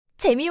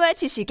재미와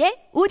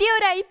지식의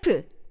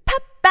오디오라이프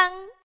팝빵.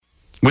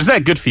 Was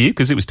that good for you?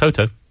 Because it was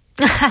Toto.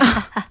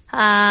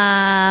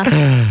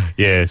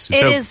 Yes.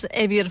 It is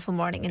a beautiful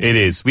morning. Indeed. It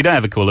is. We don't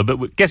have a caller,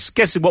 but guess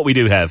what we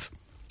do have.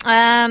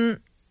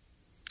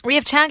 We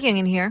have Chakyung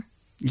in here.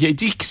 Yeah,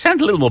 you sound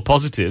a little more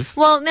positive.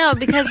 Well, no,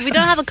 because we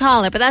don't have a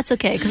caller, but that's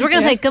okay. Because we're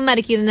going to play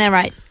끝말잇기, isn't that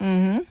right?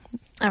 Mm-hmm.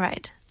 All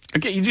right.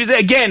 Okay, you do that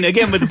again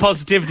with the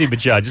positivity,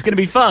 Bajaj. It's going to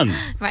be fun.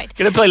 Right.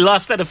 Going to play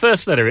last letter,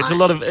 first letter. It's a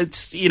lot of,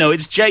 it's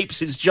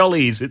japes, it's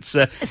jollies, it's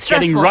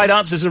getting right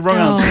answers and wrong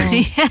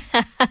answers. Yeah.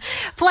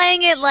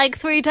 Playing it like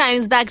 3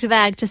 times back to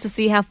back just to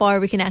see how far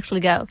we can actually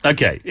go.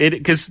 Okay,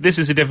 because this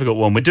is a difficult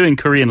one. We're doing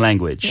Korean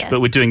language, yes.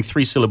 but we're doing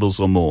 3 syllables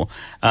or more.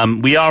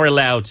 We are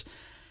allowed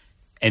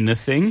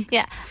anything.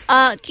 Yeah.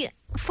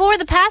 For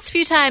the past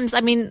few times,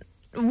 I mean,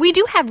 we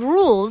do have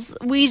rules.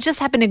 We just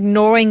have been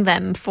ignoring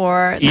them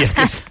for the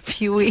past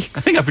few weeks. I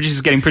think our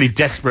producer's getting pretty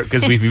desperate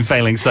because we've been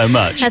failing so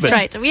much. That's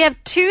right. We have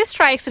 2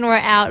 strikes and we're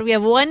out. We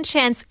have 1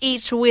 chance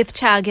each with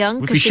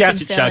Chakyung. If we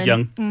shout at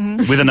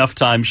Chakyung with enough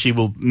time, she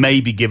will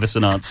maybe give us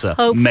an answer.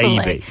 Hopefully.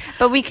 Maybe.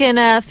 But we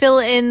can fill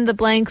in the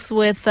blanks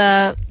with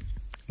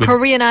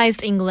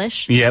Koreanized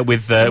English. Yeah,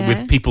 with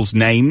people's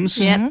names.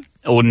 Yeah.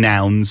 Or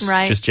nouns,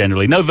 right. Just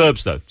generally. No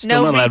verbs, though.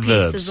 Still no not allowed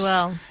repeats verbs. as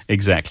well.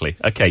 Exactly.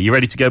 Okay, you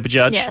ready to go,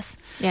 Bajaj? Yes.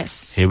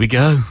 Yes. Here we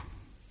go.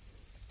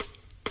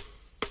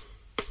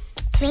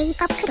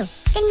 웨이크업 크루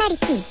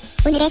끝말잇기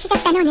오늘의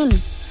시작 단어는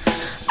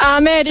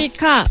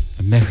아메리카.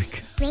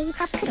 America.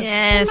 웨이크업 크루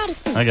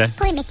Yes. 끝말잇기 Okay.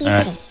 폴 매튜스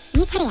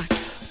네 차례야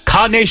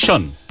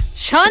Carnation.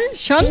 Shun?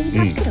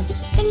 웨이크업 크루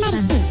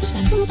끝말잇기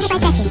스니터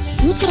바자지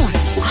네 차례야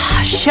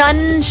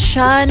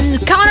Shun.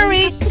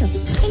 Connery. 크루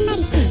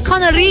끝말잇기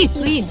Connery.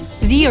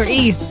 D or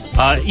E?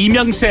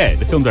 이명세,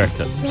 the film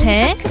director.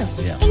 새?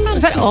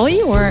 Is that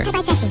Ollie or? 스니터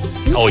바자지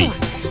네 Oi.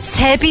 차례야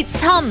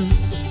새빛섬.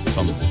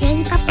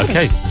 웨이크업 크루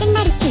Okay.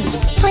 끝말잇기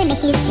폴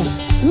매튜스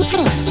네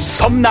차례야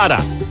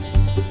섬나라.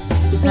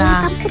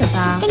 웨이크업 크루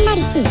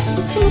끝말잇기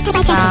스니터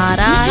바자지 네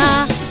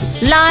라라라.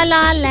 차례야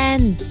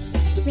라라랜드.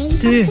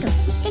 웨이크업 크루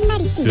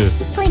끝말잇기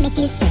폴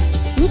매튜스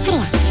네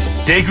차례야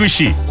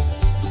대구시.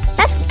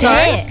 That's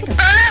대.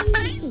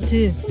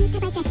 드. 스니터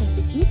바자지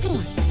네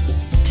차례야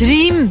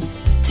드림.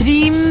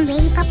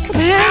 웨이크업 크루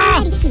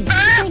끝말잇기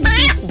폴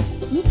매튜스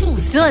네 차례야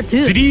Still a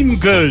드.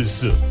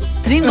 Dreamgirls.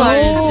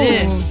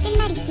 드림걸즈.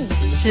 끝말잇기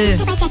즈.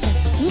 스니터 바자지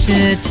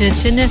네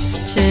차례야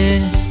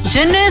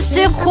Je ne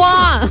sais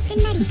quoi.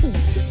 끝말잇기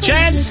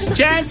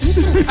Chance.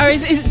 Or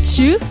is it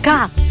Chu?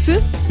 가. Su?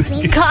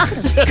 가.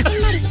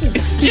 끝말잇기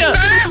Yeah.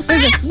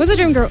 What's the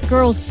dream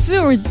girl? Su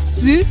or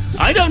Zu?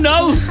 I don't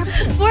know.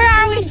 Where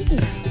are we?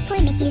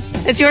 폴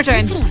매튜스 It's your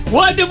turn.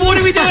 What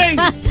are we doing?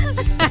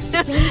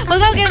 We'll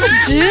go get a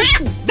주.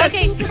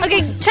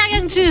 Okay.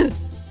 Chakyung 주.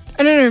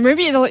 I don't know.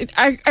 Maybe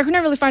I could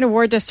not really find a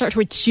word that starts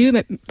with Chu,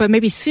 but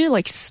maybe Su,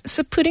 like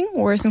soup pudding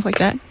or things like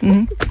that.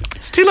 Mm-hmm.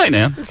 It's too late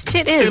now. It's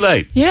too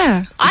late.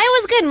 Yeah. I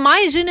was good.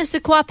 My je ne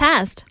sais quoi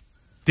passed.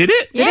 Did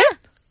it? Yeah.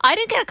 I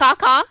didn't get a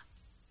caca.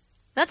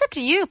 That's up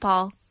to you,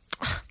 Paul.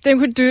 Then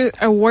we could do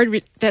a word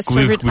that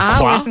starts with with ah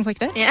qua? or things like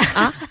that. Yeah.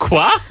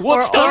 Qua? What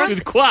Or- starts or-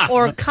 with qua?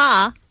 Or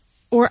ka.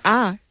 Or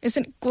ah.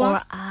 Isn't Or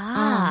gua?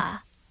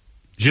 ah.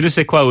 Je ne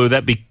sais quoi, would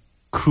that be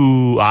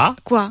kua?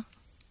 Gua.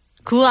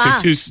 Kua.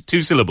 So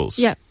two syllables.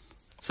 Yeah.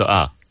 So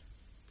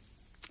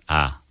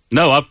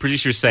No, our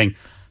producer is saying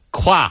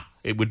qua.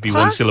 It would be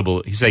Qua? 1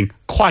 syllable. He's saying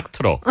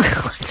cuatro.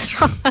 What's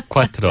wrong?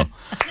 Cuatro.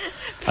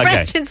 Okay.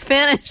 French and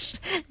Spanish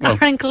are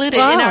included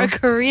in our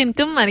Korean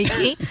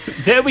끝말잇기.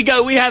 There we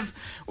go. We have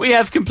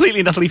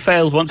completely and utterly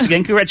failed once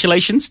again.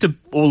 Congratulations to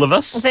all of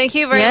us. Thank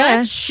you very Yeah.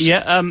 much.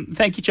 Yeah,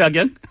 thank you,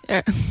 Chagyung.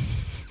 Yeah.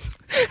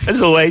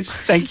 As always,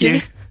 thank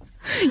you.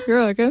 You're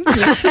welcome.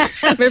 Yeah.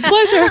 My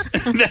pleasure.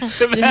 That's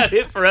about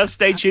it for us.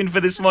 Stay tuned for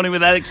This Morning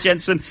with Alex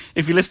Jensen.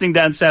 If you're listening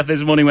down south,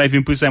 there's Morning Wave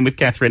in Busan with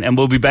Catherine, and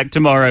we'll be back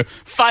tomorrow,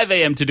 5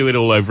 a.m. to do it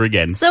all over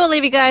again. So we'll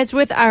leave you guys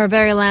with our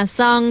very last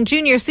song,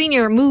 Junior,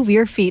 Senior, Move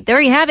Your Feet. There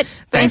you have it.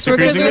 Thanks for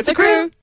cruising with the crew.